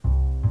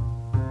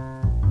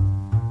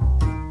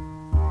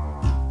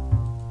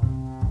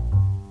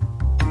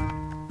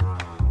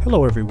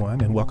Hello,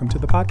 everyone, and welcome to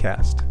the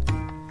podcast.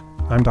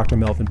 I'm Dr.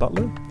 Melvin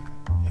Butler,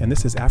 and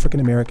this is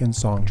African American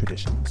Song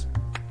Traditions.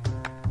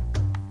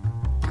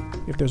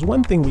 If there's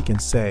one thing we can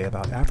say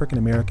about African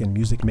American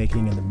music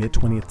making in the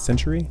mid-20th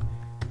century,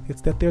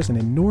 it's that there's an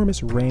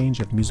enormous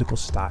range of musical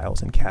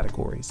styles and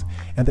categories,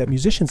 and that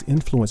musicians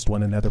influenced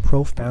one another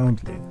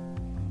profoundly.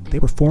 They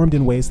were formed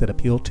in ways that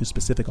appealed to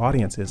specific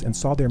audiences and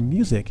saw their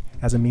music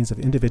as a means of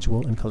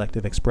individual and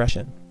collective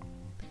expression.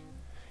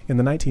 In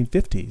the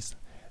 1950s,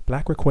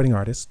 Black recording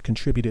artists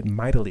contributed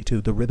mightily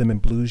to the rhythm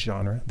and blues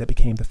genre that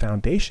became the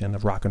foundation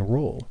of rock and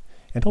roll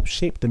and helped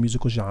shape the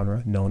musical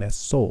genre known as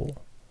soul.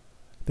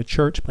 The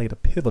church played a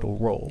pivotal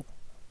role.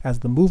 As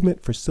the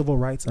movement for civil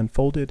rights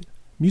unfolded,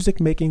 music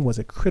making was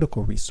a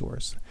critical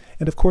resource.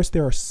 And of course,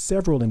 there are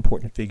several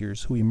important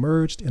figures who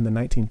emerged in the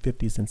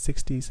 1950s and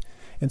 60s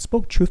and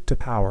spoke truth to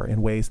power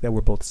in ways that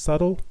were both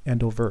subtle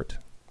and overt.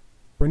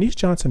 Bernice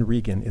Johnson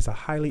Reagon is a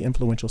highly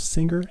influential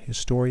singer,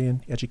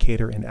 historian,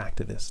 educator, and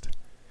activist.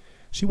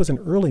 She was an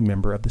early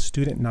member of the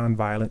Student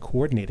Nonviolent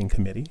Coordinating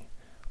Committee,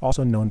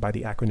 also known by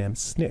the acronym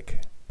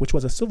SNCC, which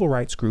was a civil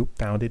rights group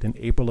founded in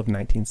April of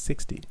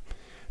 1960,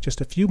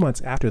 just a few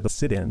months after the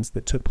sit-ins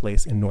that took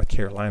place in North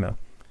Carolina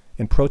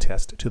in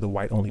protest to the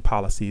white-only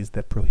policies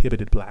that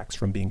prohibited blacks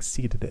from being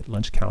seated at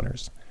lunch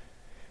counters.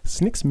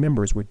 SNCC's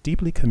members were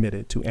deeply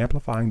committed to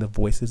amplifying the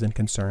voices and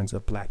concerns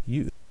of black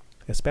youth,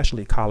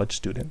 especially college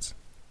students.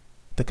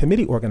 The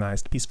committee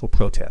organized peaceful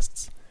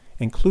protests,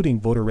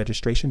 including voter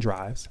registration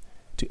drives,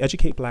 to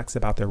educate blacks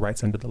about their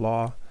rights under the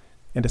law,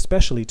 and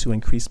especially to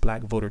increase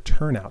black voter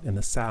turnout in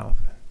the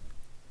South.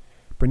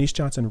 Bernice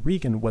Johnson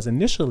Reagon was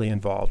initially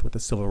involved with the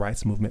civil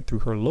rights movement through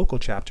her local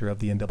chapter of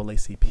the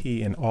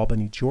NAACP in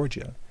Albany,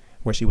 Georgia,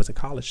 where she was a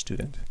college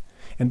student.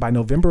 And by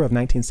November of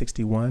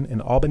 1961,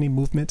 an Albany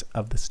movement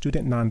of the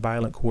Student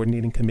Nonviolent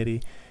Coordinating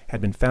Committee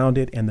had been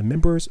founded, and the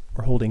members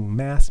were holding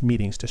mass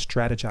meetings to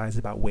strategize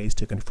about ways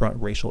to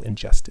confront racial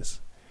injustice.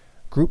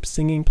 Group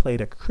singing played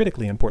a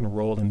critically important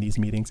role in these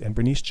meetings, and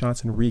Bernice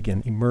Johnson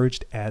Reagon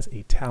emerged as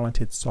a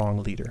talented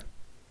song leader.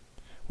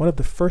 One of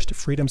the first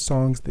freedom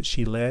songs that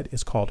she led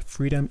is called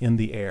Freedom in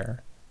the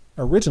Air.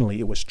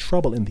 Originally, it was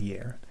Trouble in the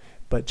Air,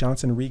 but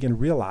Johnson Reagon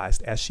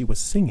realized as she was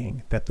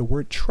singing that the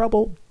word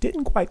trouble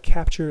didn't quite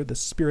capture the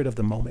spirit of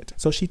the moment,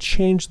 so she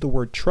changed the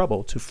word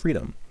trouble to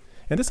freedom.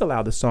 And this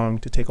allowed the song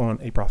to take on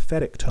a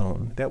prophetic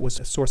tone that was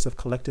a source of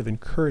collective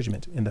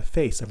encouragement in the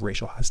face of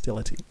racial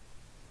hostility.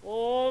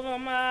 Over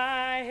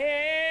my head,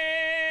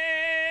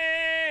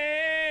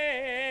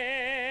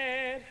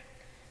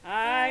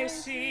 I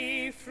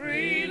see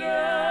freedom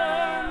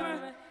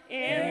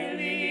in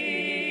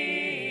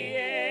the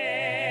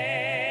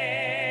air.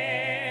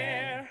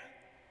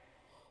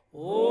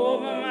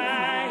 Over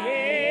my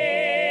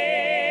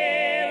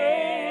head,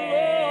 oh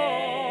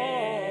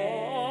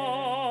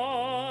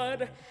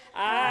Lord,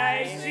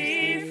 I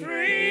see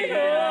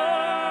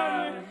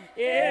freedom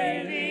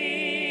in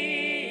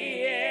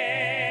the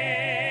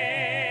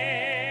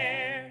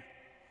air.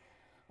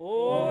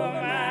 Over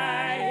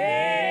my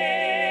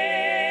head,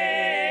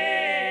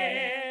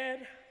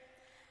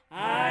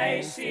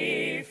 I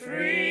see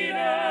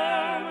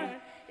freedom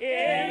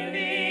in the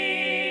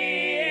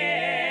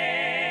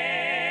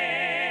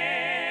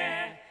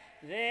air.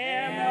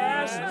 There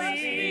must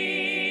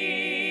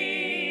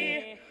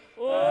be,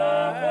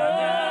 oh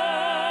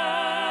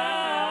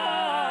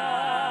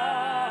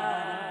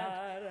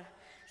God,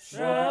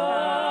 somewhere.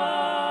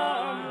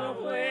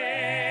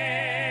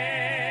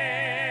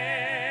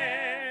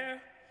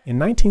 In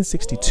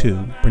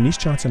 1962, Bernice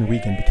Johnson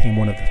Reagon became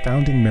one of the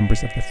founding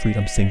members of the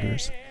Freedom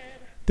Singers.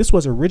 This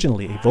was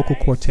originally a vocal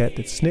quartet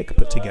that SNCC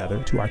put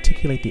together to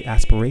articulate the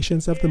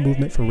aspirations of the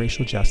movement for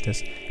racial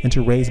justice and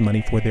to raise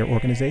money for their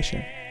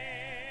organization.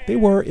 They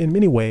were, in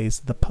many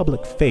ways, the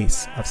public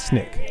face of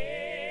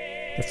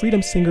SNCC. The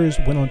Freedom Singers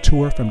went on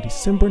tour from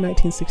December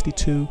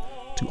 1962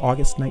 to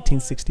August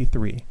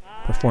 1963,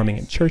 performing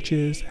in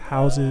churches,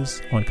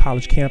 houses, on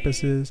college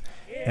campuses,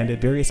 and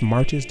at various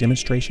marches,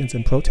 demonstrations,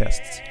 and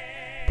protests.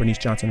 Bernice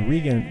Johnson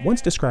Reagon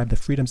once described the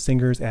Freedom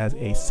Singers as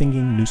a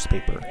singing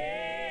newspaper.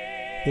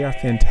 They are a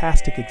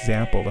fantastic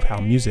example of how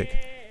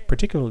music,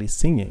 particularly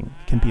singing,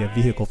 can be a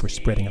vehicle for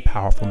spreading a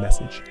powerful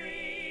message.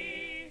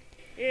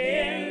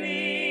 In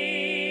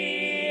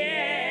the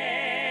air,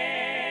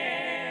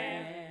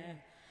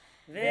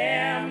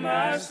 there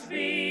must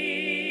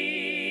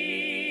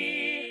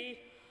be,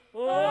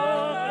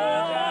 oh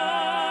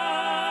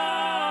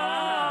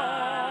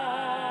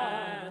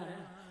God,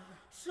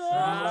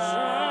 somewhere.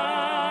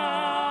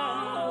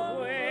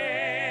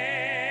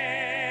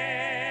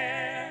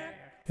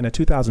 In a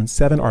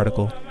 2007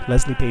 article,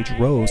 Leslie Page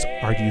Rose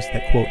argues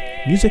that, quote,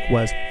 music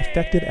was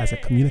effective as a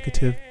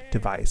communicative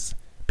device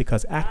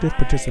because active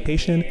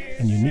participation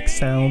and unique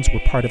sounds were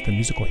part of the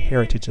musical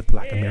heritage of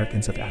Black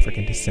Americans of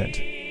African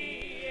descent.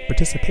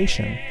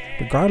 Participation,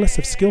 regardless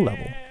of skill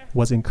level,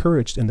 was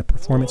encouraged in the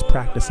performance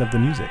practice of the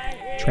music,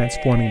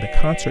 transforming the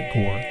concert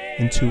goer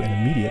into an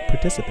immediate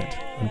participant,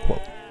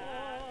 unquote.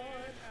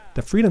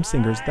 The Freedom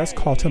Singers thus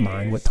call to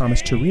mind what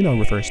Thomas Torino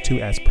refers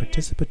to as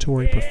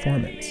participatory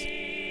performance.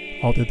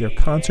 although their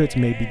concerts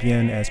may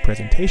begin as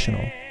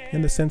presentational,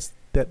 in the sense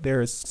that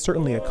there is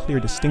certainly a clear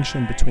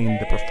distinction between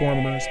the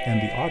performers and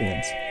the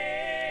audience.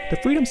 The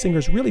Freedom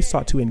Singers really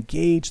sought to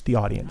engage the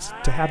audience,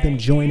 to have them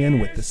join in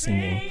with the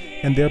singing,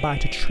 and thereby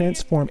to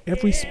transform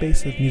every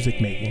space of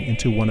music making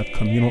into one of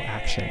communal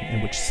action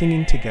in which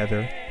singing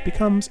together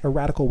becomes a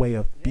radical way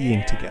of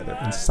being together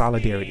in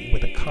solidarity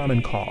with a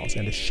common cause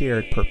and a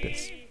shared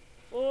purpose.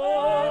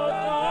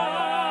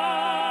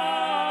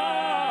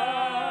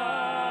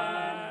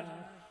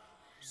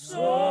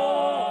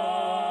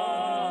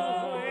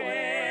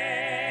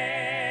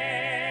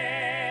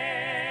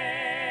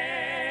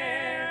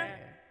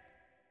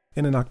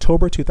 In an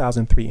October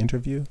 2003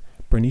 interview,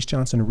 Bernice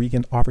Johnson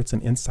Reagon offered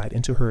some insight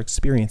into her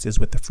experiences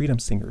with the Freedom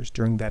Singers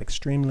during that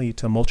extremely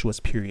tumultuous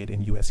period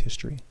in U.S.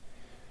 history.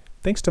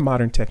 Thanks to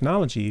modern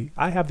technology,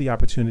 I have the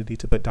opportunity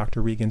to put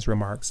Dr. Reagon's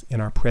remarks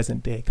in our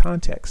present-day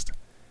context.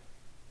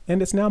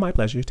 And it's now my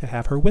pleasure to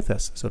have her with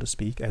us, so to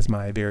speak, as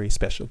my very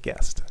special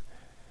guest.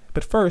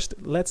 But first,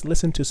 let's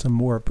listen to some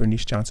more of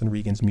Bernice Johnson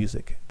Reagon's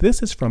music.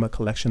 This is from a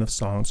collection of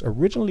songs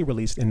originally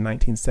released in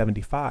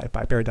 1975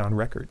 by Paradigm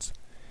Records.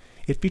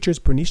 It features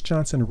Bernice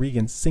Johnson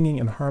Reagon singing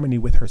in harmony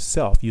with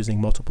herself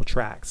using multiple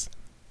tracks.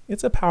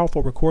 It's a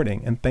powerful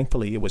recording, and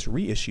thankfully it was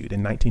reissued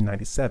in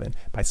 1997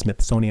 by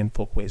Smithsonian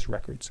Folkways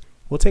Records.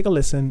 We'll take a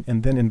listen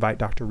and then invite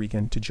Dr.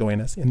 Reagon to join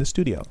us in the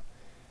studio.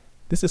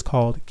 This is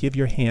called Give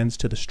Your Hands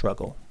to the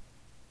Struggle.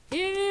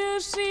 If you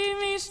see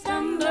me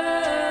stumble,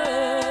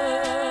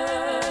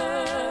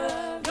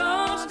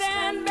 don't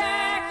stand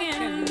back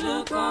and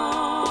look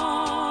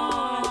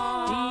on.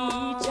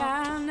 Reach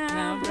out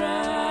now,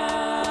 brother.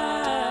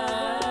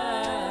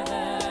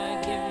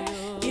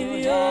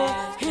 Give your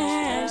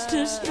hands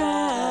to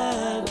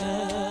struggle.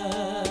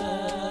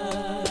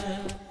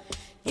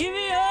 Give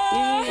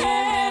your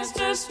hands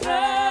to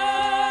struggle.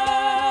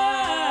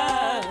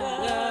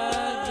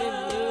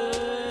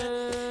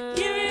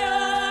 Give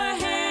your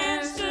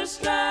hands to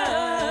struggle.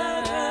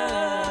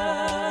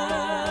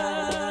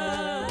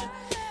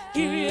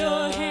 Give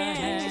your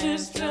hands to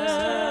struggle.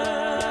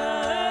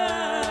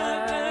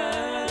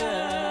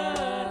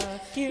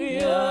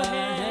 Give your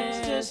hands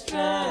to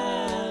struggle.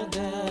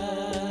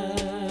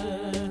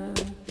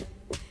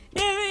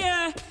 If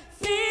you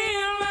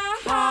feel my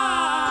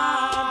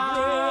heart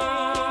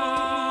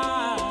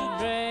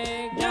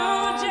break,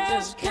 don't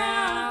just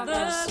count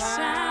the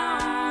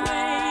sound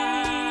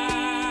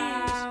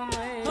waves.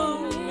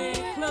 Hold me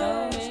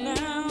close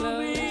now,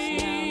 baby.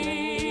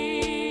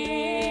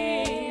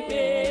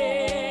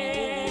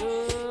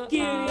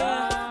 Give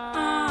your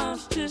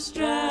arms to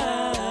struggle.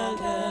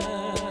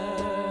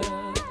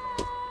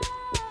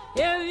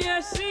 If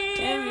you see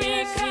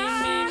me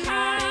coming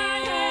high,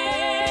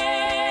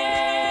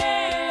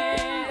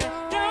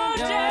 don't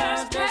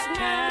just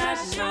pat my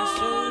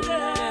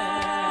shoulder.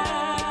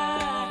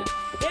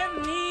 Let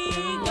me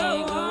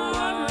go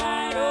on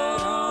right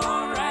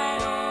on,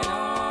 right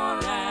on,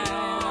 right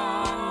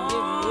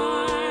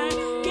on.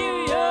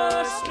 Give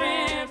your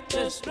strength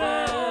to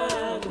struggle.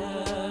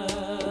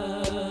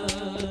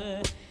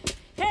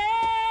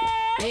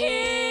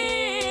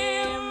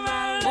 Hey,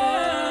 my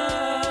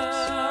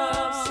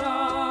love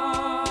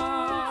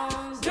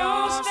songs,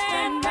 don't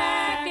stand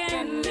back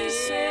and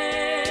listen.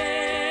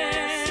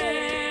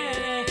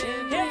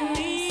 Let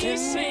me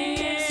sing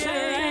it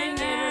right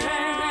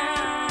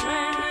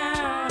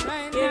now.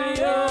 Give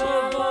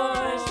your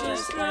voice to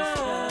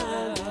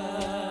struggle.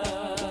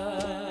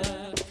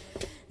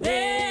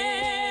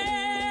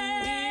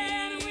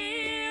 Then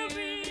we'll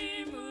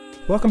be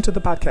moved. Welcome to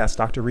the podcast,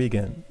 Dr.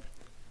 Reagon.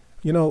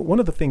 You know, one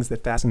of the things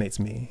that fascinates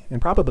me,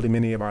 and probably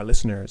many of our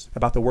listeners,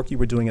 about the work you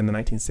were doing in the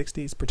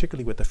 1960s,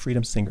 particularly with the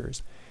Freedom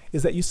Singers,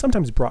 is that you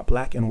sometimes brought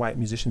black and white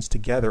musicians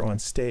together on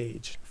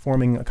stage,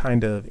 forming a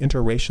kind of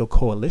interracial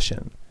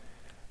coalition.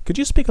 Could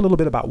you speak a little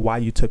bit about why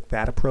you took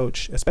that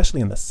approach,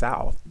 especially in the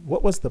South?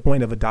 What was the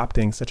point of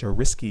adopting such a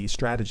risky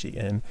strategy,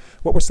 and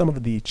what were some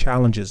of the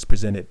challenges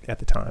presented at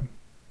the time?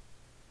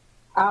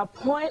 Our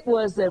point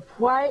was that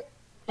white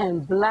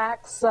and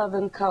black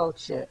Southern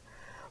culture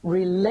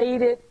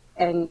related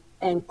and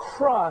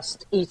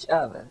crossed each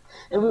other.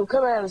 And we were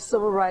coming out of the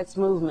civil rights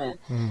movement,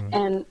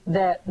 and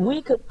that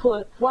we could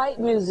put white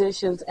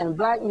musicians and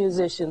black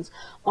musicians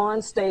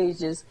on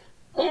stages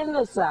in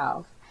the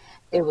South.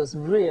 It was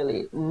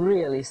really,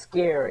 really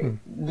scary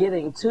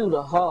getting to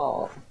the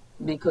hall,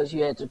 because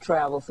you had to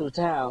travel through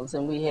towns,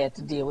 and we had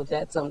to deal with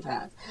that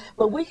sometimes.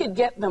 But we could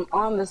get them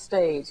on the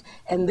stage,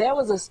 and there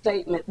was a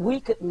statement we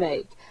could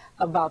make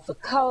about the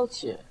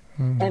culture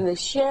and the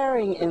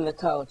sharing in the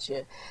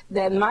culture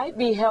that might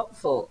be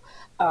helpful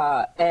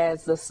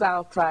as the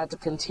South tried to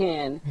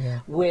contend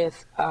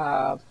with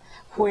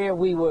where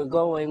we were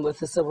going with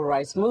the civil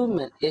rights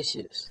movement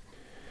issues.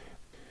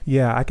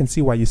 Yeah, I can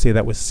see why you say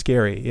that was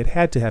scary. It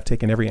had to have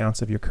taken every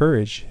ounce of your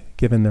courage,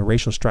 given the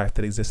racial strife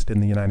that existed in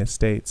the United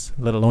States,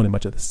 let alone in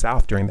much of the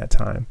South during that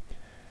time.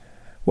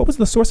 What was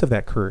the source of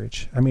that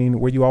courage? I mean,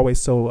 were you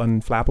always so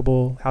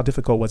unflappable? How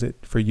difficult was it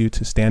for you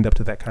to stand up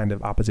to that kind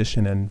of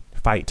opposition and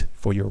fight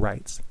for your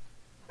rights?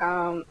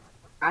 I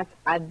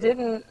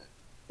didn't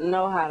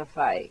know how to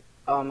fight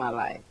all my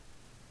life.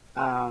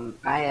 I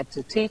had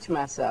to teach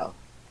myself.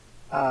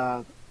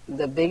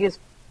 The biggest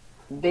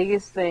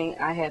thing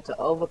I had to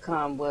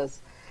overcome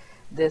was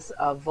this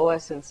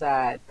voice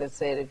inside that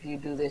said, if you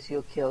do this,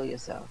 you'll kill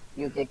yourself.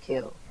 You'll get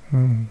killed.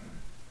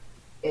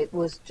 It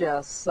was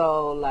just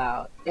so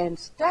loud. And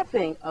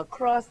stepping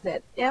across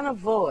that inner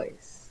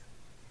voice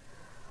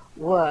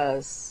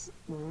was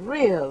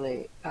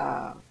really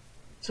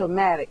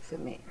traumatic for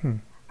me.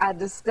 I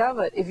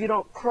discovered if you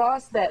don't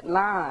cross that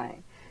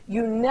line,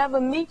 you never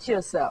meet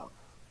yourself.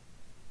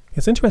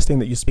 It's interesting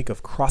that you speak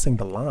of crossing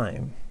the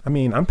line. I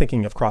mean, I'm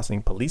thinking of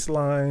crossing police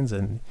lines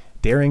and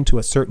daring to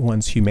assert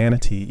one's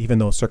humanity, even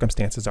though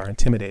circumstances are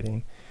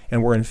intimidating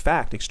and were in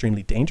fact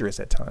extremely dangerous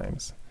at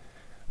times.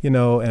 You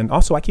know, and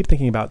also I keep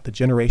thinking about the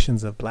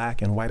generations of Black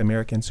and white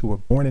Americans who were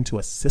born into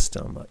a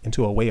system,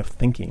 into a way of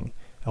thinking,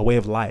 a way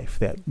of life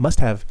that must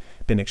have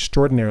been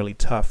extraordinarily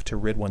tough to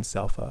rid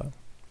oneself of.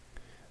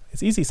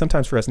 It's easy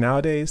sometimes for us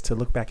nowadays to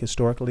look back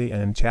historically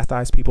and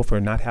chastise people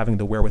for not having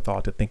the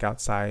wherewithal to think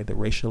outside the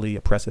racially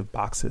oppressive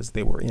boxes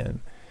they were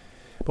in.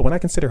 But when I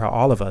consider how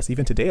all of us,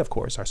 even today, of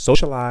course, are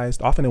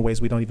socialized, often in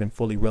ways we don't even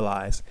fully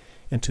realize,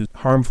 into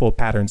harmful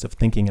patterns of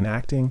thinking and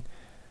acting,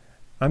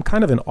 I'm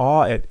kind of in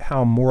awe at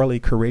how morally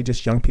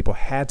courageous young people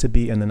had to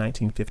be in the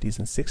 1950s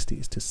and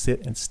 60s to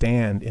sit and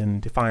stand in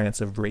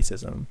defiance of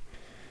racism.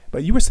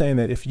 But you were saying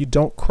that if you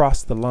don't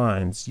cross the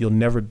lines, you'll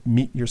never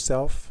meet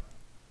yourself.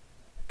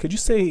 Could you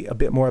say a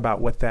bit more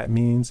about what that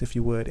means, if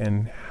you would,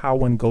 and how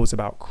one goes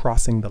about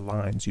crossing the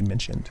lines you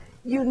mentioned?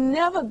 You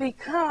never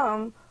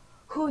become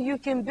who you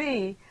can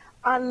be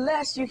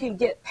unless you can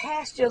get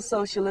past your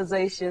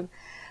socialization,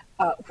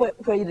 where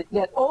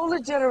that older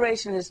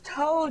generation has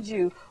told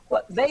you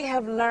what they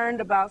have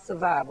learned about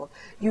survival.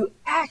 You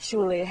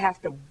actually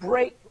have to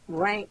break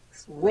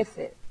ranks with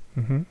it,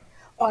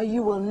 or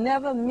you will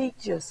never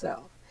meet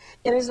yourself.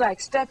 It is like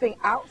stepping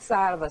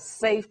outside of a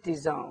safety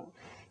zone.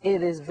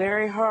 It is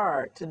very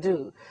hard to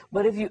do.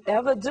 But if you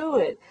ever do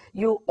it,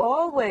 you'll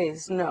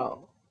always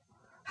know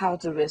how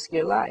to risk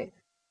your life.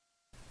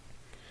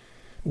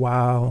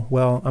 Wow.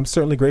 Well, I'm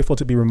certainly grateful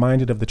to be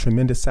reminded of the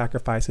tremendous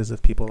sacrifices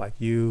of people like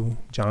you,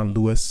 John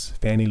Lewis,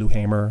 Fannie Lou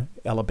Hamer,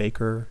 Ella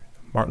Baker,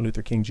 Martin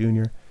Luther King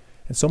Jr.,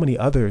 and so many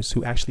others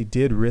who actually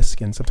did risk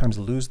and sometimes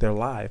lose their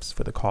lives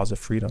for the cause of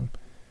freedom.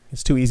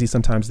 It's too easy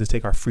sometimes to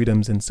take our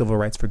freedoms and civil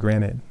rights for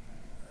granted.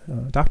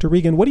 Dr.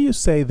 Regan, what do you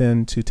say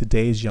then to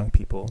today's young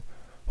people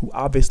who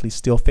obviously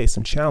still face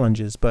some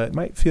challenges, but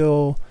might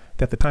feel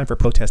that the time for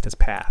protest has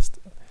passed,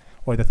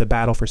 or that the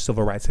battle for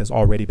civil rights has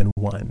already been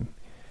won?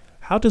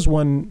 How does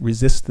one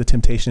resist the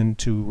temptation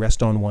to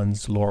rest on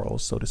one's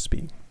laurels, so to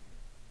speak?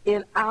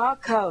 In our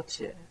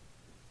culture,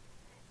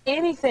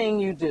 anything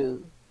you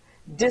do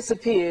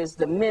disappears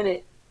the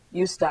minute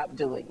you stop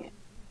doing it.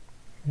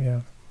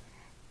 Yeah.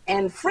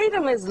 And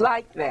freedom is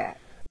like that.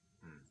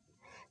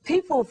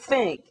 People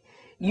think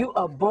you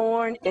are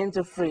born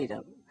into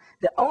freedom.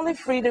 The only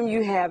freedom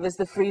you have is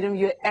the freedom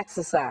you're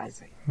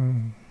exercising.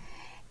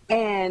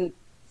 And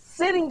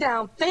sitting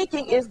down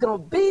thinking it's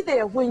going to be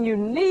there when you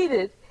need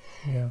it,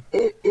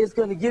 it is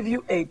going to give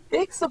you a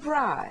big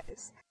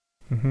surprise.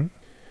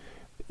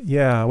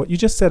 Yeah, what you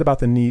just said about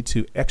the need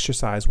to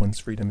exercise one's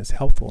freedom is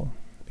helpful,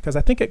 because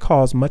I think it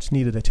calls much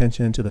needed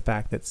attention to the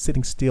fact that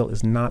sitting still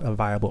is not a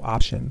viable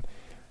option,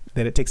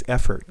 that it takes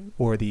effort,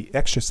 or the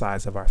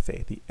exercise of our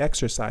faith, the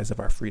exercise of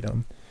our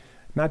freedom,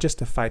 not just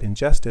to fight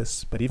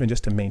injustice, but even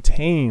just to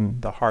maintain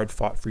the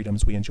hard-fought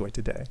freedoms we enjoy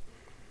today.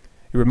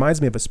 It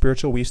reminds me of a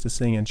spiritual we used to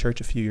sing in church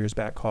a few years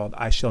back called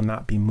 "I Shall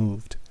Not Be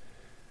Moved."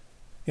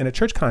 In a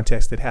church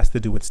context, it has to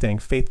do with staying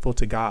faithful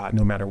to God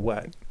no matter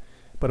what.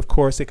 But of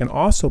course, it can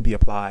also be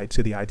applied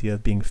to the idea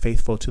of being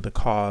faithful to the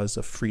cause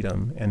of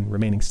freedom and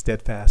remaining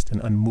steadfast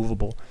and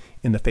unmovable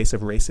in the face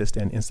of racist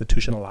and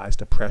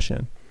institutionalized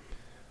oppression.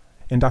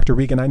 And Dr.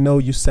 Regan, I know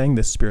you sang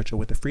this spiritual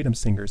with the Freedom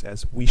Singers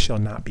as "We Shall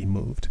Not Be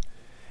Moved."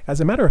 As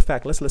a matter of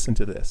fact, let's listen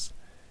to this.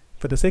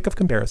 For the sake of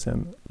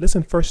comparison,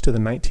 listen first to the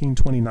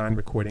 1929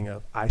 recording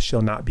of "I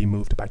Shall Not Be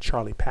Moved" by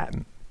Charlie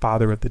Patton,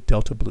 father of the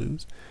Delta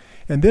Blues.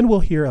 And then we'll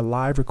hear a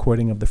live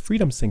recording of the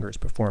Freedom Singers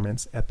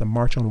performance at the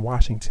March on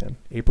Washington,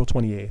 April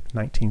 28,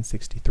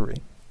 1963.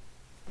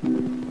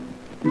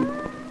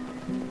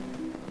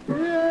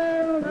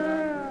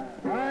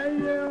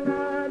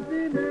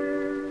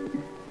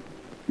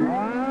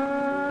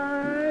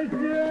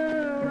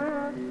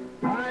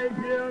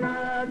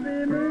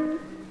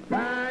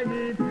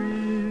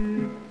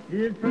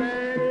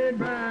 Planted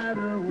by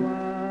the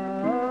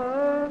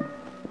wall,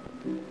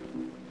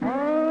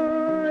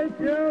 I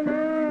shall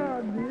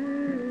not be.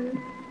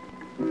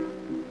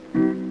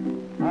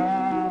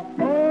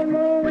 On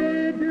my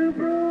way to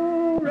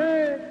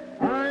glory,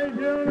 I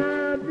shall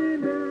not be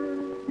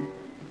moved.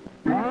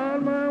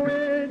 On my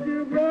way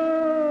to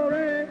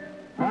glory,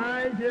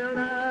 I shall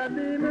not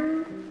be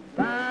moved.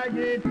 Like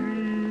a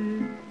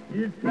tree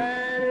is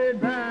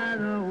planted by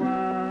the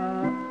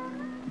wall,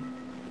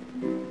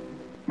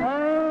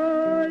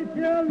 I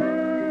shall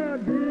not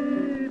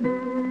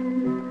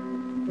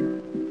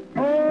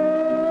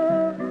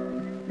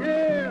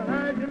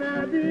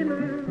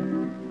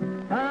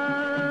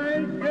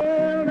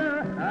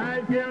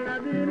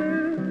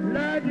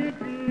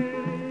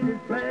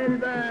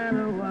by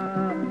the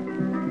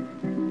wire.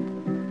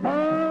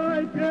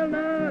 I shall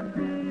not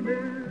be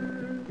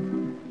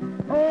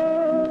moved.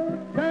 Oh,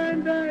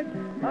 turn back,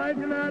 I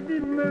shall not be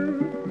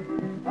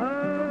moved.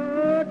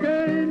 Oh,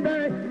 turn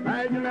back,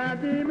 I shall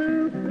not be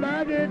moved.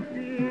 Like it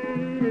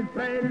is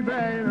planted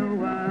by the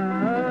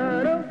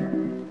wire.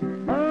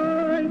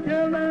 I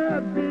shall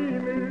not be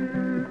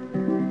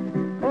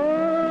moved.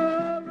 Oh,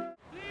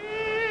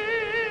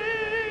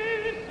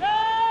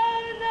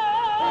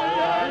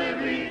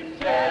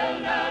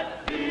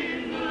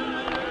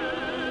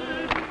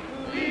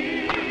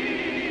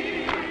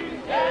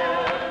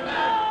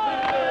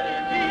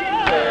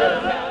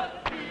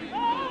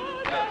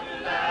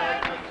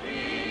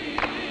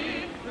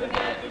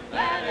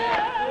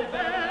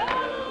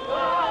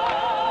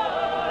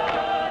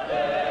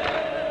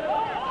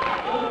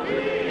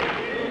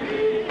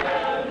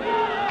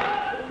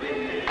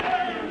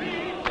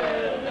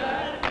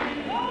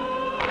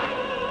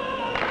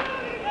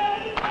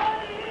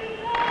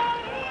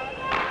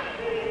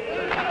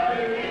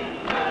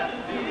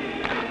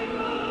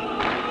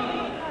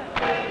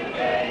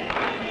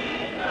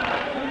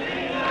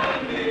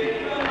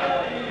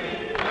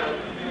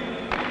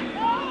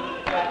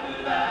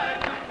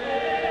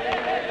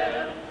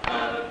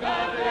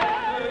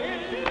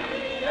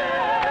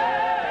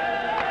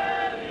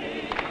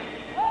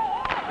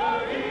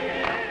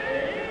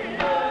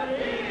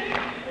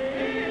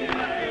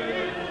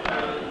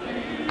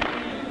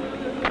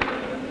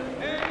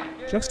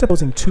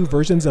 Juxtaposing two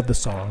versions of the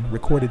song,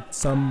 recorded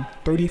some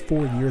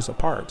 34 years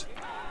apart,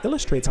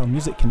 illustrates how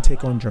music can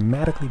take on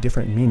dramatically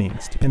different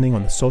meanings depending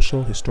on the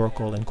social,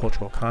 historical, and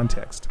cultural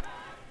context.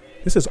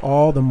 This is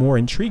all the more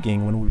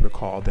intriguing when we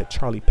recall that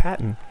Charlie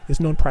Patton is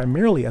known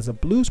primarily as a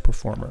blues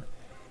performer,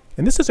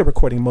 and this is a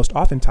recording most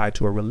often tied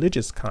to a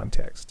religious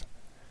context.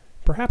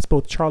 Perhaps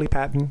both Charlie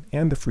Patton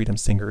and the Freedom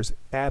Singers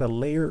add a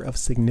layer of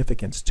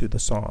significance to the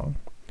song.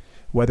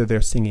 Whether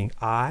they're singing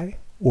I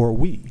or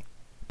we,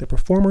 the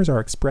performers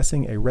are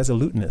expressing a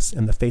resoluteness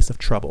in the face of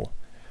trouble,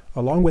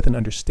 along with an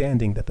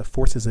understanding that the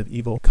forces of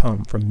evil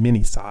come from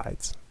many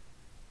sides.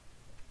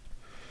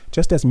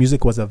 Just as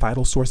music was a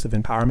vital source of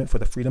empowerment for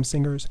the Freedom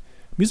Singers,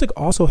 music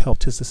also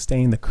helped to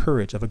sustain the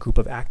courage of a group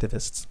of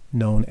activists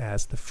known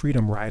as the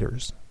Freedom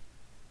Riders.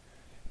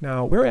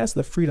 Now, whereas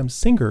the Freedom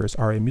Singers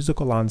are a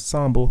musical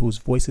ensemble whose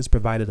voices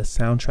provided a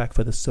soundtrack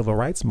for the civil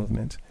rights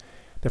movement,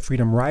 the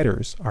Freedom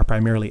Riders are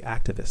primarily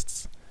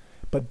activists.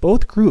 But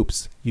both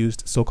groups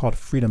used so-called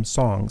freedom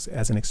songs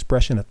as an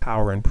expression of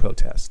power and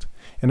protest.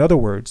 In other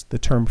words, the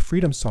term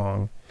freedom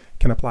song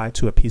can apply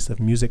to a piece of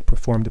music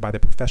performed by the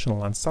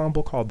professional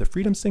ensemble called the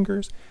Freedom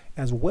Singers,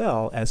 as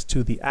well as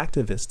to the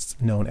activists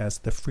known as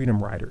the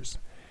Freedom Riders.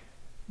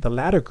 The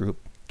latter group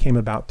came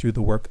about through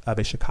the work of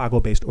a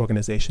Chicago-based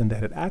organization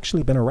that had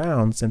actually been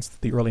around since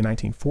the early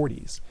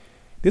 1940s.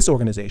 This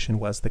organization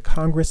was the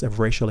Congress of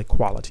Racial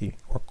Equality,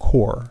 or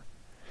CORE.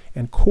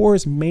 And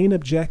CORE's main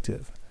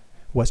objective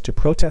was to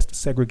protest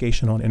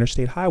segregation on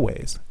interstate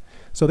highways.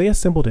 So they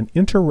assembled an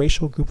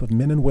interracial group of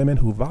men and women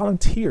who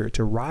volunteered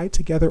to ride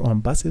together on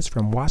buses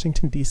from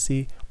Washington,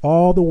 D.C.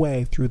 all the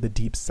way through the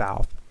Deep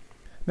South.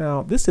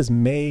 Now, this is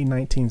May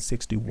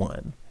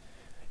 1961.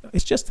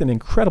 It's just an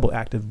incredible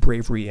act of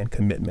bravery and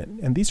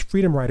commitment, and these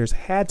Freedom Riders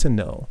had to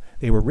know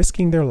they were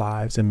risking their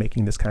lives in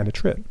making this kind of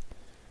trip.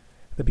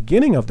 The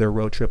beginning of their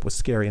road trip was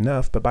scary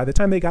enough, but by the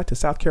time they got to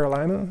South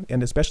Carolina,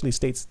 and especially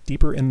states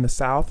deeper in the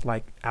South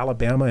like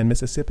Alabama and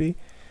Mississippi,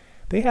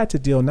 they had to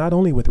deal not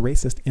only with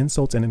racist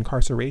insults and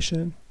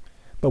incarceration,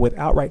 but with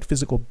outright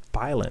physical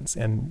violence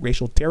and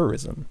racial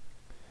terrorism.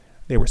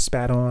 They were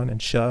spat on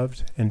and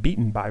shoved and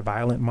beaten by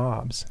violent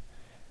mobs.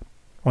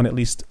 On at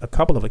least a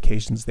couple of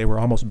occasions, they were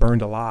almost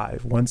burned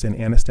alive, once in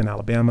Anniston,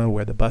 Alabama,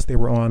 where the bus they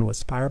were on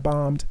was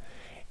firebombed,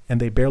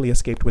 and they barely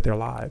escaped with their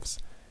lives.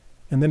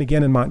 And then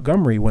again in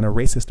Montgomery, when a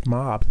racist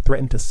mob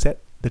threatened to set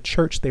the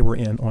church they were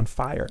in on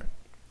fire.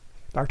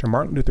 Dr.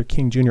 Martin Luther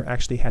King Jr.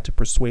 actually had to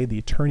persuade the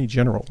Attorney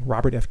General,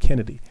 Robert F.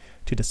 Kennedy,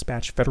 to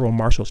dispatch federal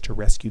marshals to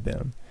rescue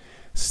them.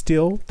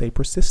 Still, they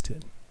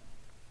persisted.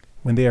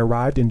 When they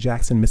arrived in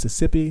Jackson,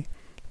 Mississippi,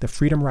 the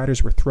Freedom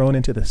Riders were thrown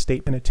into the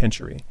state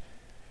penitentiary.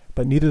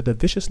 But neither the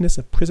viciousness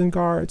of prison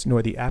guards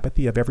nor the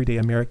apathy of everyday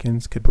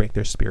Americans could break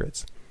their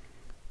spirits.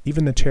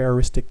 Even the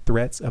terroristic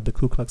threats of the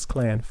Ku Klux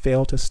Klan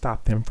failed to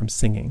stop them from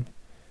singing.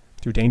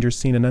 Through dangers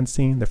seen and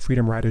unseen, the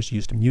Freedom Riders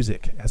used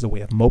music as a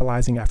way of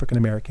mobilizing African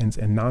Americans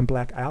and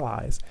non-black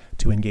allies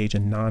to engage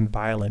in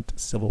non-violent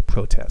civil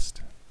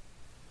protest.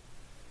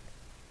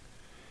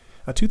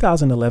 A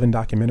 2011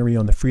 documentary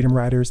on the Freedom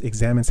Riders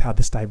examines how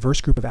this diverse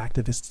group of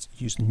activists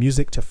used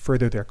music to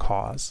further their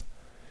cause.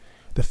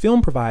 The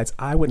film provides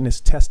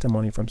eyewitness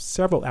testimony from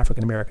several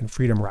African American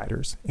Freedom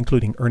Riders,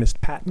 including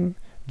Ernest Patton,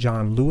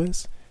 John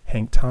Lewis,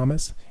 Hank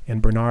Thomas,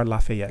 and Bernard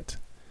Lafayette.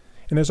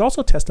 And there's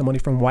also testimony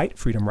from white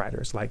Freedom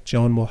Riders like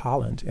Joan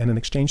Mulholland and an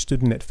exchange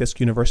student at Fisk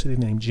University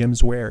named Jim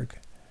Zwerg.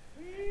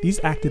 These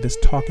activists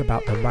talk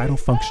about the vital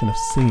function of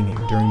singing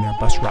during their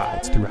bus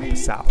rides throughout the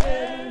South.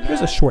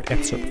 Here's a short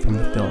excerpt from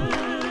the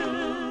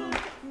film.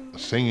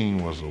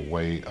 Singing was a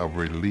way of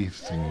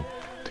releasing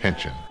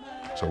tension.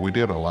 So we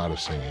did a lot of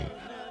singing.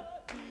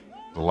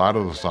 A lot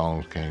of the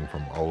songs came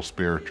from old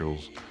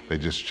spirituals. They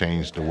just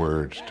changed the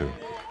words to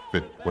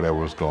fit whatever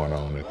was going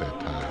on at that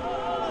time.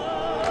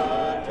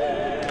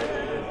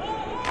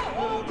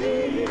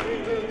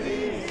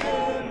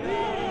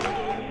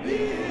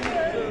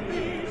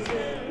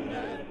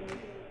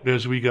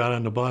 As we got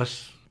on the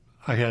bus,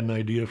 I had an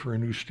idea for a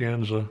new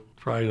stanza,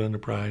 Prize on the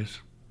Prize.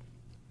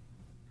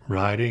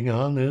 Riding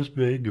on this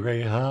big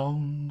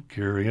greyhound,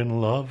 carrying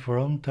love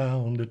from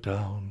town to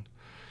town.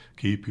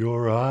 Keep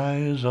your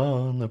eyes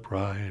on the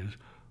prize,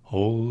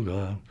 hold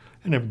on.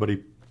 And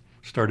everybody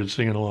started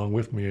singing along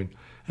with me, and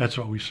that's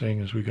what we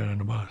sang as we got on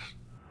the bus.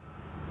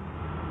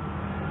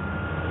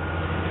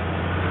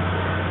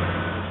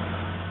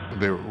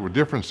 There were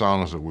different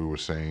songs that we were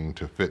singing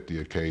to fit the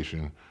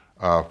occasion.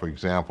 For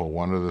example,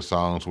 one of the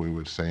songs we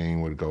would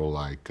sing would go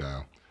like,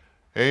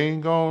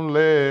 ain't gonna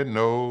let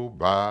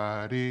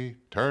nobody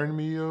turn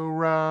me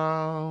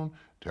around,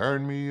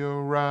 turn me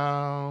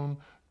around,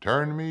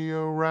 turn me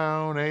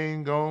around.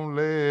 Ain't gonna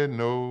let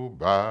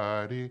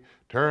nobody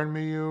turn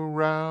me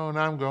around.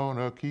 I'm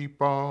gonna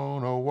keep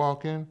on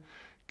a-walking,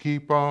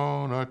 keep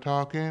on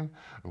a-talking,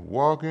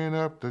 walking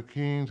up the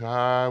King's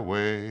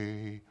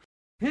Highway.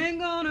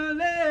 Ain't gonna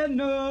let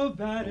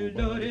nobody,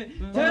 Lordy,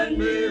 turn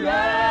me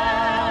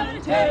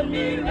round, turn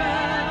me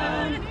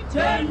round,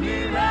 turn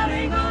me round.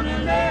 Ain't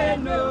gonna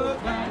let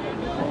nobody,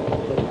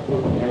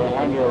 Lordy. You're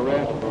under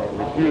arrest for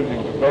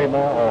refusing to obey my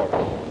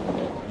orders.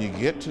 You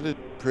get to the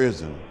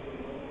prison,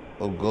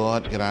 oh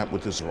God, get out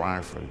with this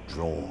rifle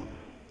drawn.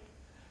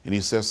 And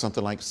he says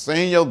something like,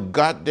 sing your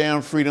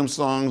goddamn freedom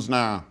songs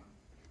now.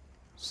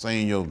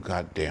 Sing your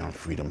goddamn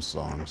freedom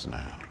songs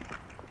now.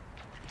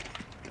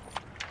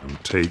 I'm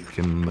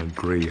taking the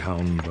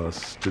Greyhound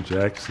bus to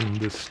Jackson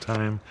this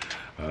time.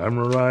 I'm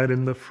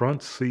riding the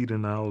front seat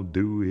and I'll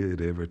do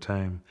it every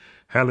time.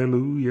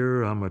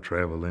 Hallelujah, I'm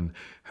a-traveling.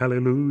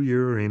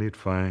 Hallelujah, ain't it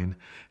fine?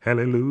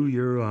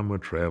 Hallelujah, I'm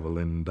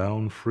a-traveling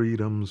down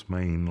freedom's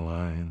main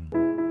line.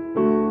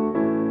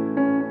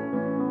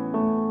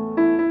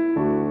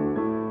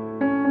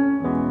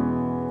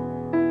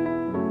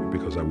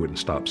 Because I wouldn't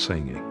stop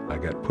singing, I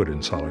got put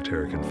in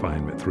solitary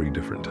confinement 3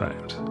 different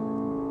times.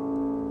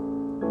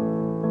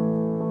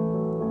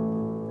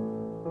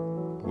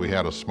 We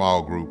had a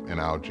small group in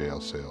our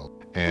jail cell,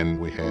 and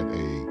we had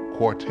a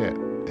quartet,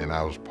 and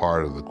I was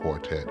part of the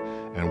quartet,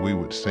 and we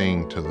would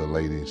sing to the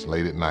ladies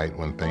late at night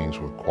when things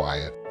were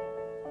quiet.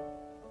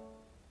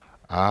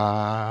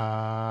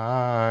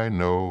 I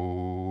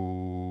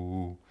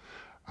know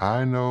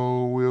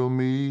we'll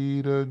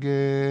meet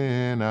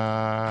again.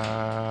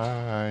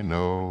 I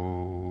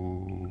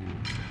know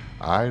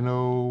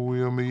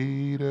we'll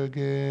meet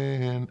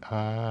again.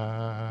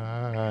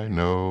 I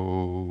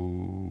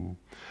know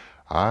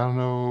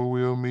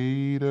we'll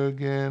meet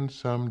again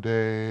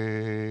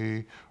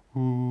someday.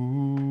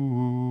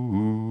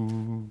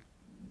 Ooh.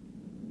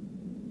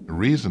 The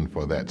reason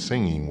for that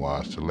singing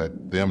was to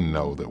let them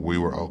know that we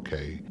were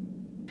okay.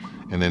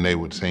 And then they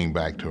would sing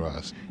back to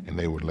us, and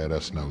they would let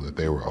us know that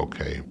they were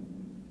okay.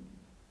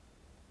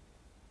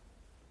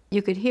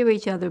 You could hear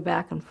each other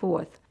back and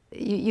forth.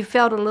 You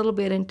felt a little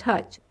bit in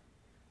touch.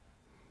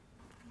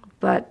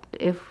 But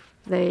if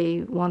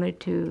they wanted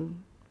to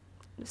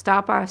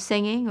stop our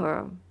singing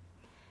or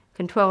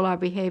control our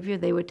behavior,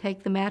 they would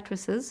take the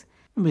mattresses.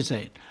 Let me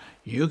say it.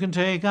 You can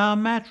take our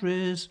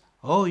mattress,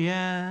 oh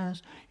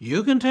yes.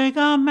 You can take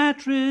our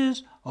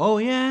mattress, oh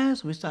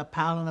yes. We start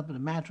piling up the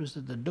mattress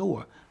at the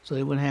door so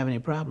they wouldn't have any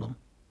problem.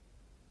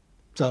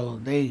 So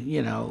they,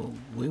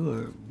 we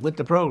were with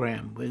the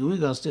program. We were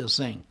going to still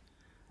sing.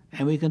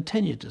 And we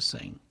continued to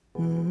sing.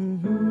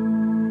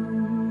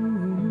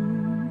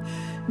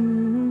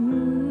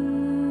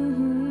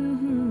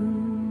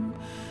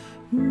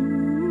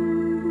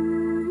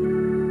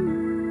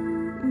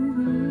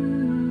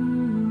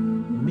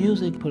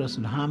 Music put us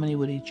in harmony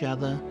with each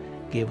other,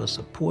 gave us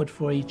support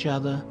for each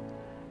other,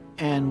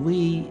 and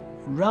we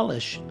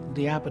relished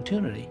the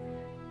opportunity.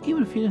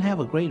 Even if you didn't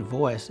have a great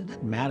voice, it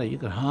didn't matter, you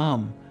could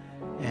hum,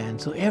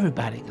 and so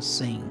everybody could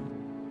sing.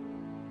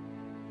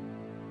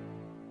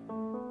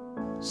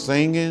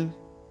 Singing,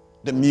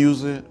 the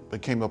music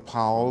became a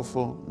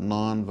powerful,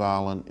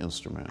 nonviolent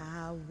instrument. And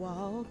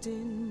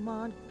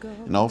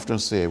I often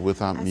said,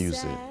 without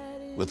music,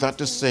 without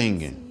the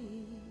singing,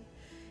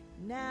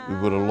 we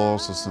would have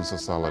lost a sense of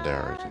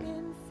solidarity.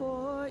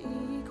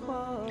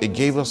 It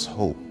gave us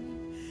hope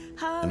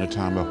in a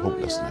time of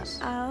hopelessness.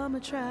 I'm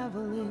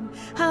a-traveling,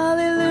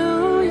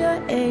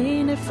 hallelujah,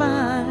 ain't it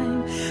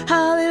fine?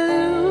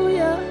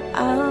 Hallelujah,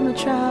 I'm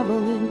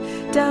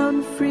a-traveling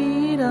down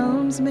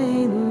freedom's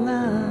main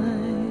line.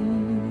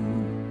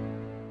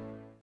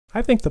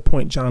 I think the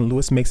point John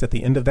Lewis makes at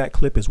the end of that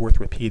clip is worth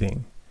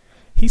repeating.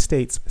 He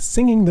states,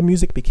 singing the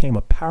music became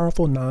a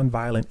powerful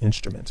nonviolent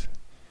instrument.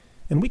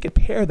 And we could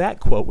pair that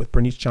quote with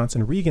Bernice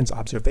Johnson Reagan's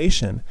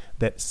observation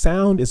that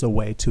sound is a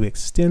way to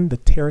extend the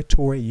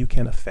territory you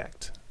can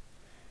affect.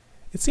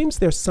 It seems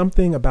there's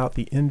something about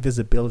the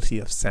invisibility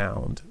of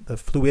sound, the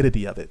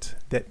fluidity of it,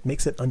 that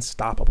makes it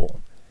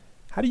unstoppable.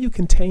 How do you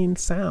contain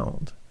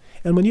sound?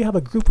 And when you have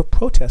a group of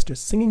protesters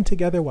singing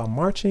together while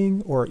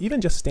marching or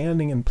even just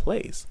standing in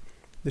place,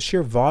 the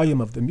sheer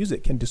volume of the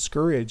music can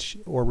discourage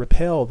or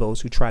repel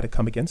those who try to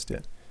come against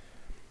it.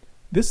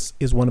 This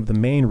is one of the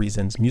main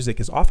reasons music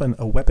is often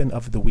a weapon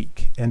of the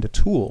weak and a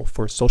tool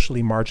for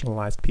socially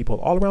marginalized people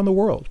all around the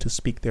world to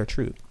speak their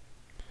truth.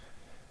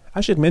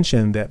 I should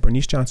mention that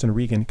Bernice Johnson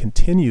Reagon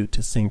continued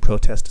to sing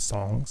protest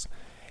songs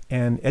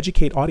and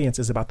educate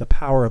audiences about the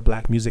power of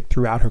Black music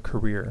throughout her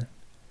career.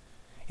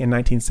 In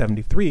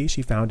 1973,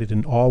 she founded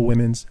an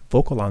all-women's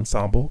vocal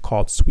ensemble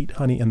called Sweet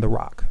Honey in the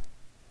Rock.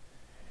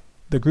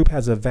 The group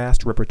has a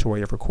vast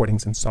repertoire of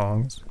recordings and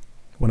songs,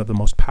 one of the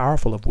most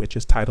powerful of which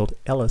is titled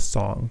Ella's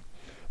Song,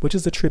 which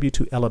is a tribute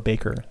to Ella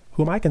Baker,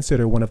 whom I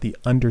consider one of the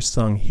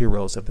undersung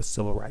heroes of the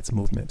civil rights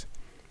movement.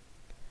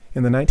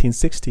 In the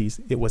 1960s,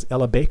 it was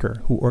Ella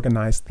Baker who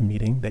organized the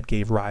meeting that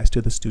gave rise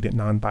to the Student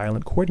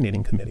Nonviolent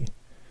Coordinating Committee.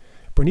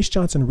 Bernice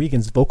Johnson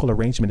Reagon's vocal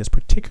arrangement is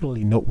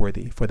particularly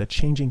noteworthy for the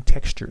changing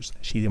textures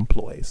she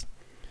employs.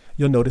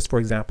 You'll notice, for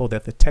example,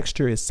 that the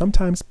texture is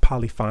sometimes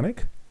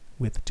polyphonic,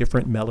 with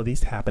different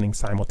melodies happening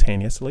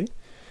simultaneously,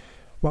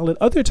 while at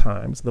other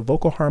times the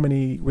vocal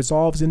harmony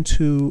resolves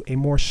into a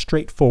more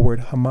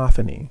straightforward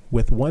homophony,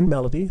 with one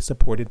melody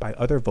supported by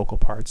other vocal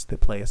parts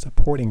that play a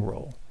supporting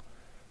role.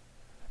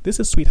 This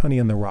is Sweet Honey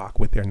in the Rock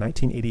with their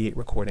 1988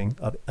 recording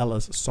of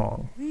Ella's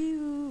Song. We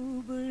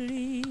who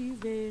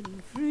believe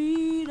in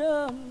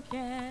freedom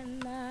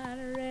cannot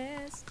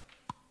rest.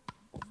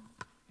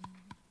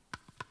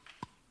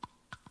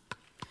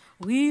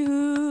 We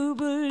who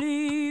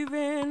believe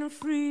in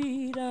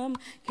freedom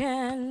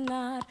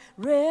cannot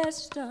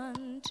rest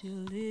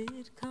until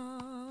it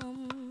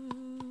comes.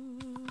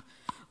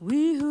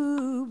 We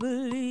who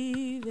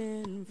believe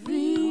in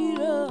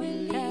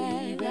freedom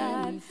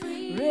cannot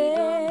rest.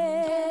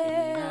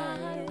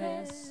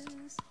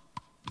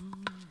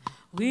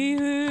 We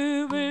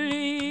who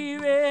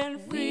believe in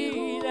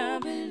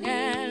freedom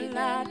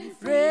cannot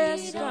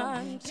rest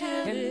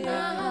until it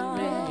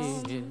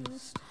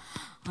comes.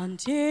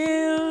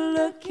 Until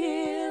the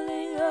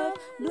killing of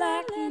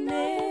black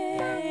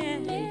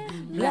men,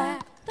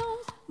 black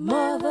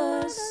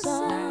mothers'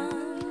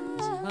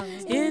 sons,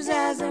 is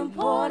as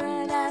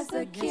important as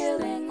the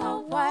killing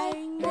of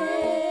white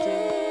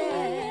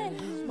men,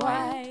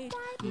 white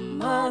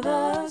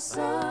mothers'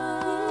 sons.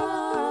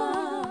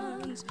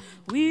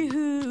 We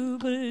who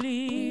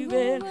believe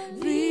in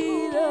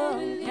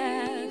freedom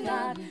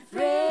cannot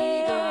rest.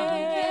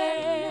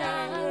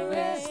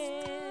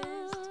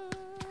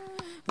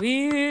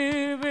 We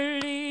who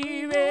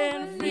believe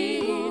in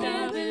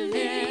freedom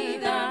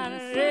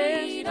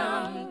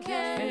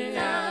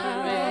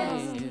cannot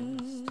rest.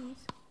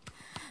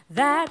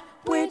 That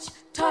which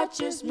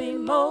touches me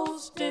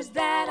most is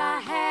that I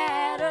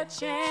had a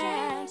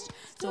chance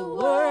to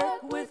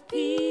work with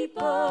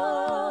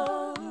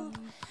people,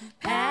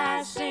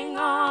 passing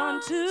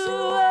on to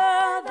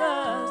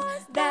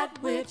others that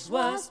which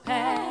was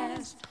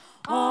passed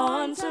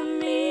on to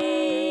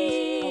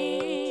me.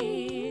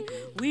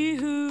 We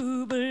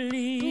who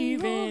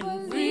believe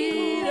in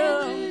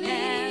freedom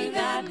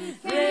cannot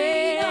rest.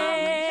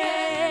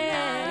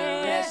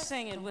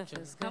 Sing it with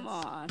us, come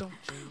on.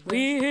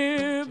 We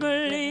who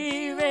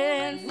believe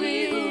in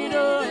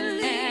freedom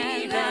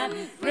cannot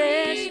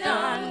rest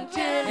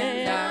until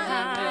it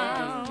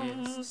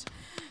comes.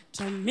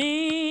 To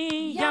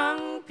me,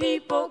 young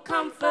people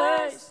come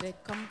first. They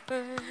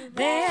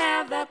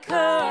have the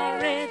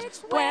courage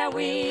where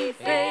we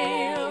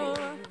fail.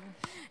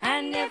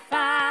 And if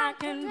I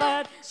can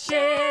but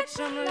shed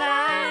some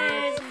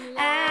light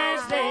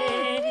as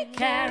they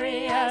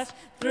carry us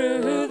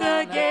through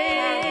the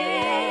gate,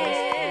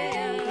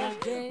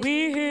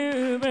 we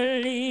who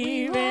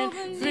believe in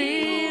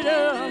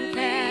freedom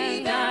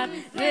cannot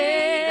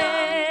rest.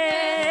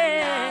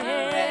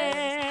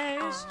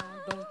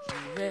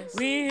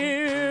 We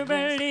who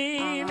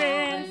believe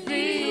in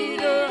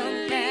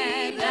freedom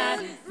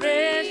cannot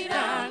rest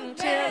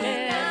until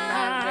it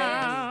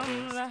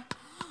comes.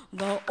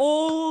 The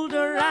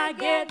older I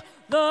get,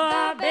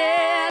 the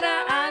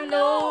better I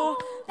know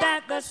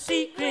that the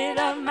secret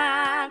of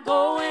my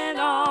going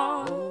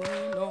on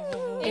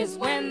is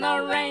when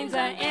the reins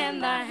are in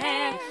the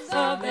hands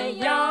of the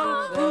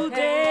young who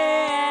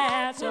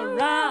dare to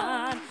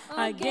run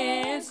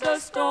against the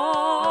storm.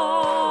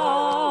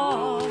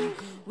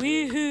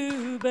 We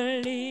who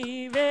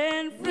believe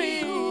in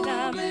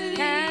freedom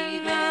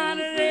cannot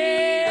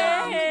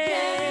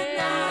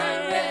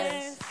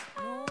rest.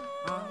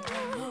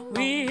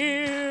 We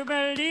who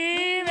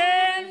believe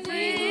in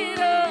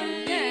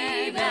freedom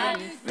cannot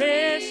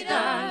rest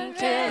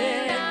until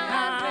it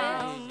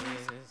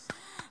comes.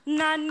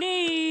 Not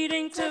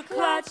needing to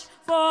clutch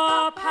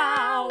for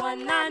power,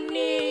 not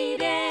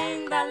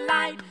needing the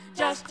light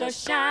just to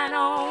shine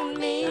on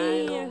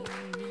me.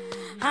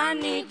 I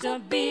need to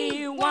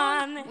be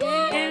one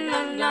in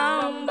the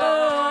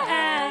number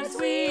as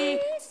we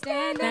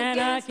stand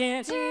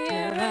against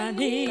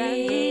tyranny.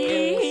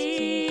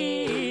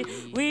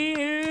 We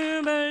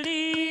who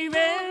believe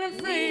in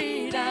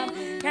freedom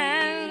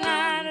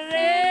cannot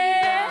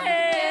rest.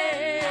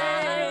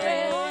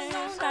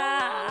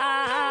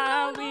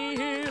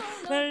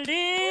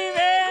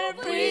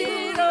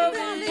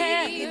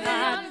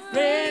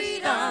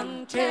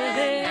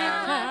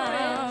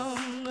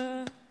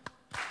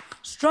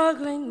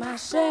 struggling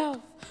myself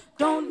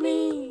don't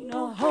mean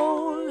a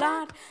whole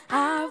lot.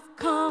 I've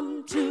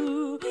come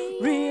to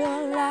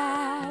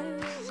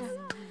realize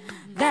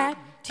that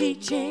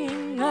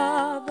teaching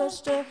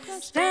others to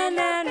stand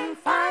and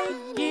fight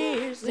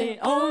is the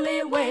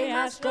only way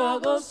our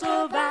struggle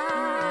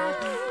survive.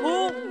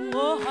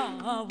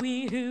 Oh,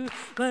 we who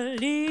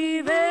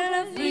believe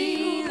in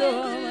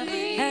freedom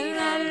and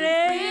not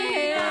rest.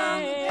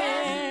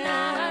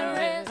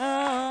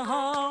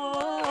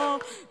 Oh,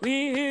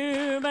 we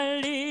who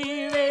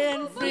believe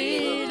in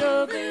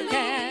freedom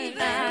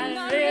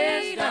cannot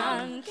rest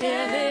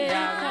until they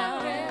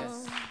are.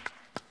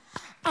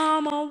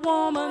 I'm a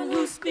woman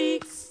who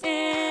speaks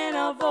in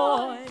a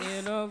voice,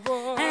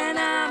 and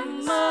I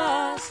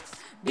must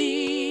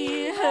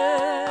be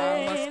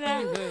heard.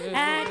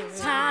 At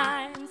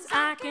times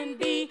I can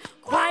be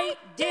quite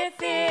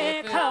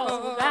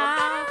difficult.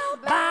 I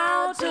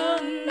bow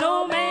to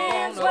no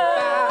man's word.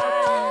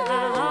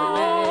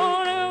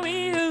 Oh,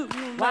 we who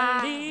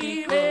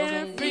believe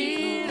in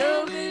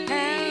freedom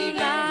and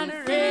not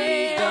rest.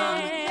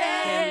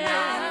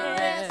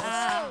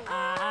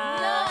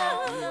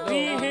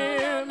 We who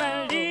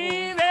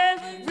believe in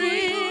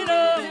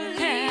freedom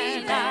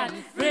and not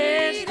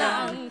rest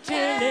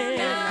until it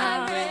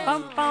comes.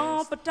 Bum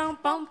bum ba dum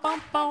bum bum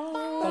bum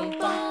bum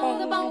bum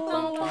bum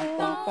bum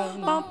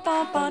bum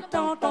bum ba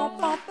dum dum bum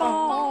bum bum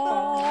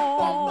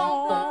bum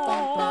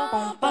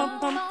bum bum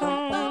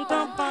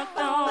dum ba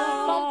dum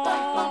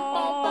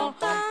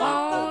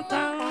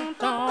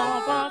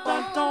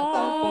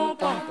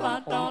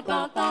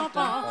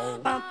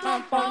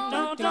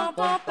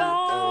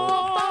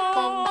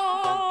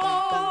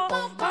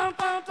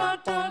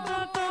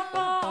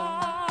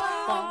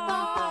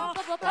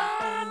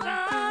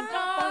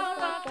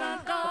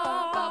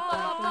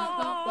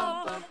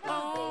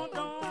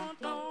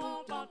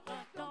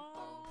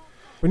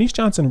Bernice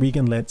Johnson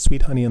Reagon led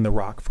Sweet Honey in the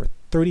Rock for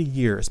 30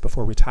 years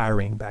before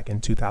retiring back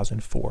in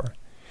 2004.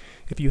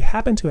 If you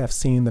happen to have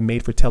seen the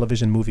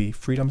made-for-television movie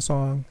Freedom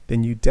Song,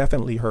 then you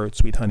definitely heard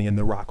Sweet Honey in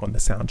the Rock on the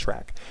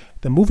soundtrack.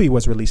 The movie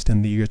was released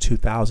in the year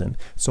 2000,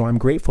 so I'm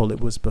grateful it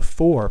was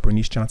before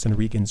Bernice Johnson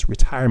Reagon's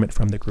retirement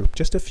from the group,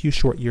 just a few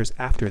short years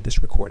after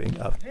this recording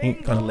of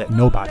Ain't Gonna Let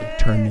Nobody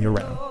Turn Me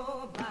Around.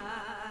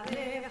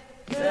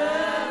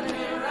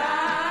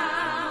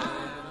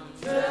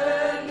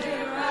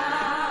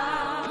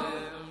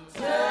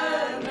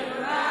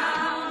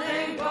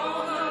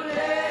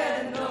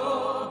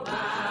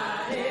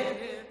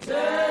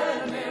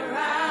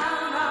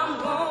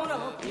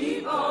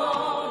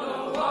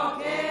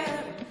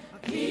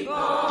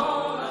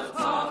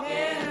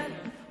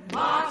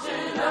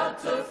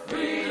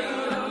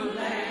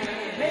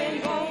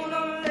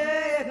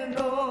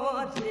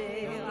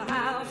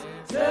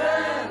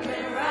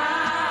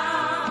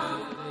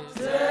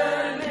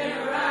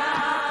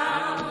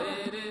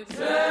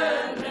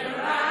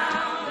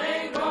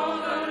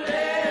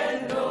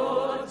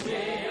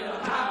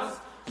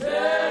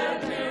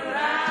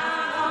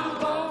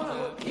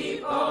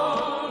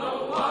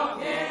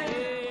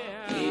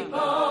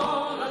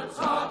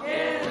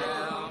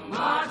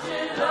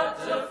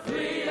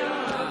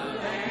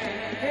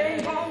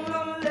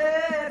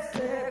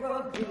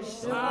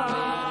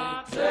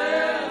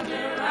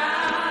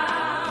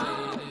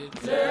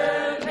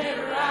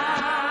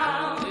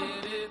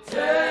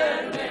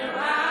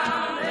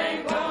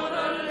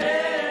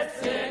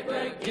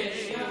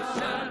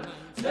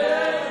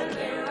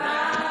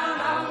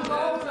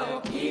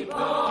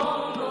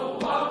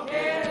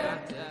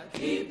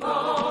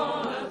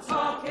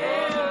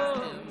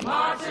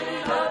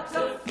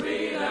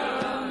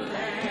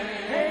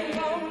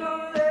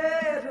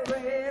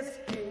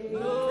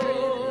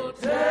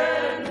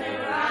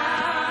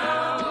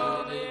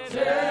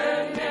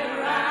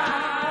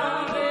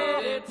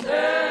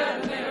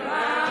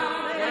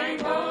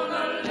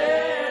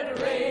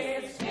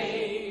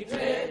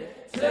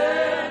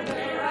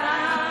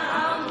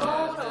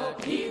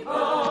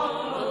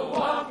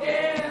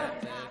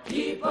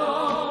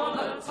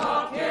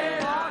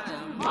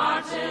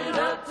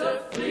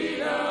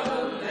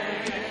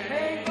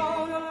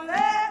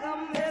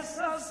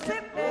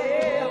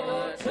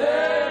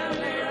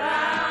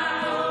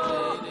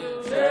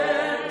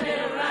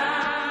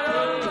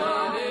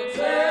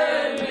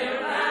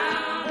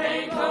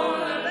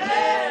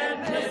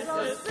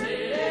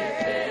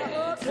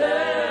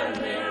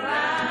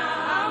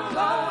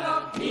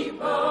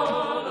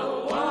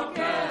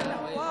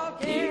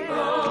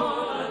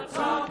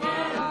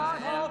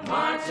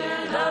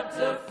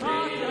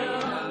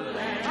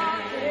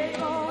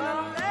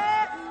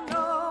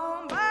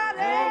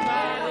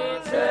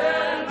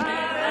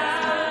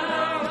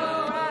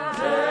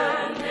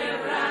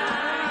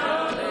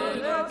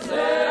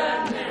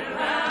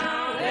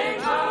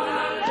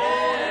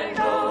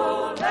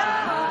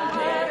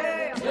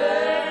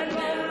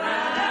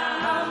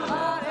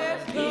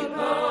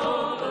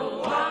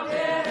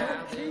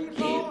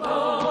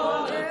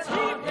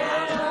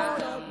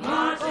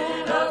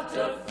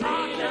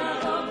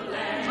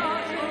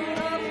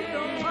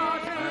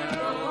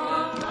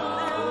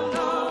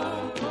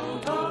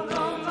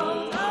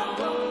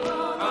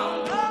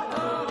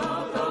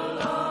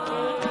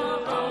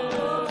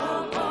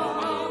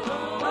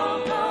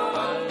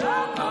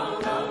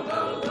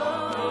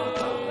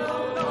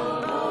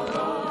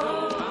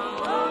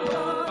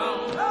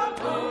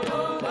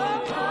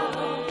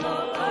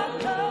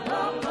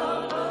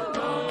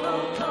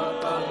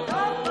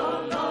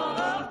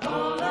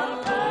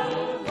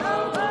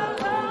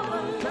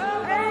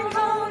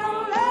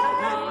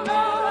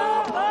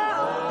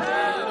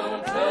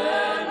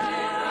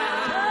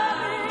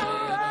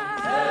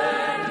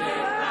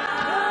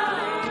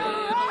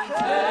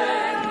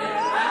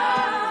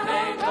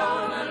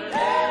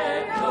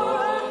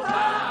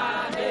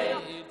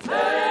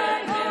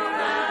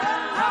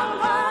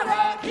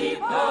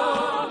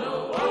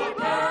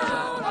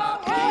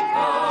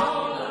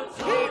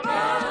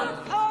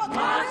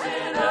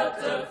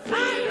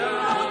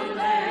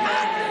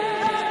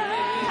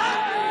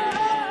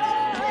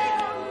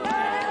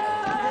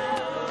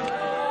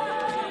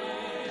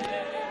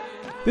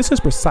 This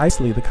is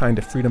precisely the kind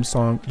of freedom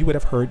song you would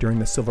have heard during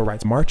the civil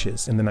rights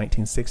marches in the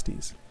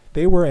 1960s.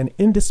 They were an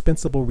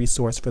indispensable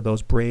resource for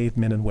those brave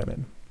men and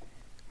women.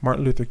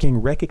 Martin Luther King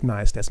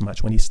recognized as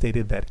much when he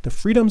stated that the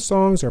freedom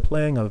songs are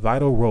playing a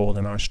vital role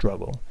in our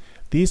struggle.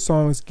 These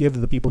songs give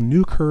the people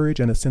new courage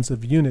and a sense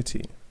of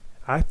unity.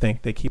 I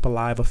think they keep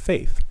alive a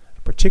faith,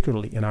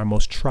 particularly in our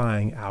most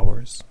trying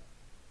hours.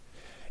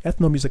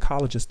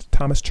 Ethnomusicologist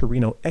Thomas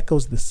Torino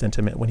echoes this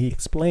sentiment when he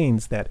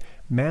explains that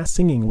mass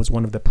singing was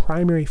one of the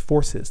primary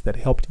forces that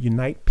helped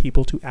unite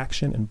people to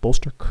action and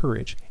bolster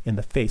courage in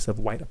the face of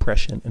white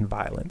oppression and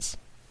violence.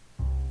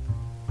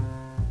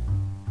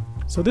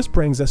 So this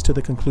brings us to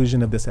the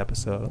conclusion of this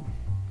episode.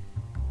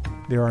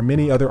 There are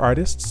many other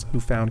artists who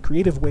found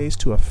creative ways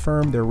to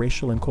affirm their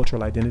racial and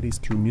cultural identities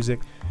through music,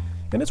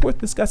 and it's worth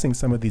discussing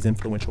some of these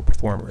influential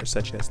performers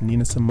such as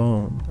Nina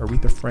Simone,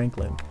 Aretha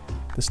Franklin,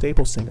 the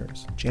Staple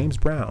Singers, James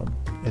Brown,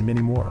 and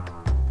many more.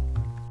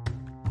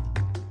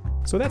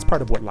 So that's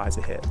part of what lies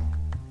ahead.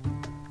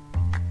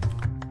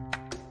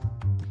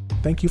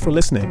 Thank you for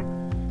listening,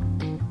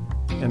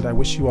 and I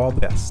wish you all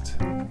the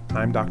best.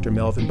 I'm Dr.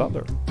 Melvin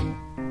Butler.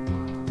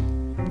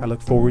 I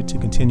look forward to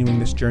continuing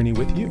this journey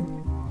with you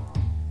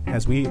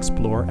as we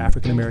explore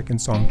African American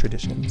song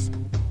traditions.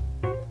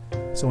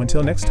 So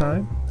until next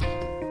time,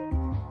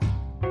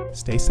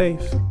 stay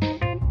safe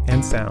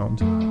and sound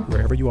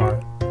wherever you are,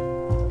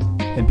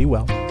 and be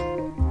well.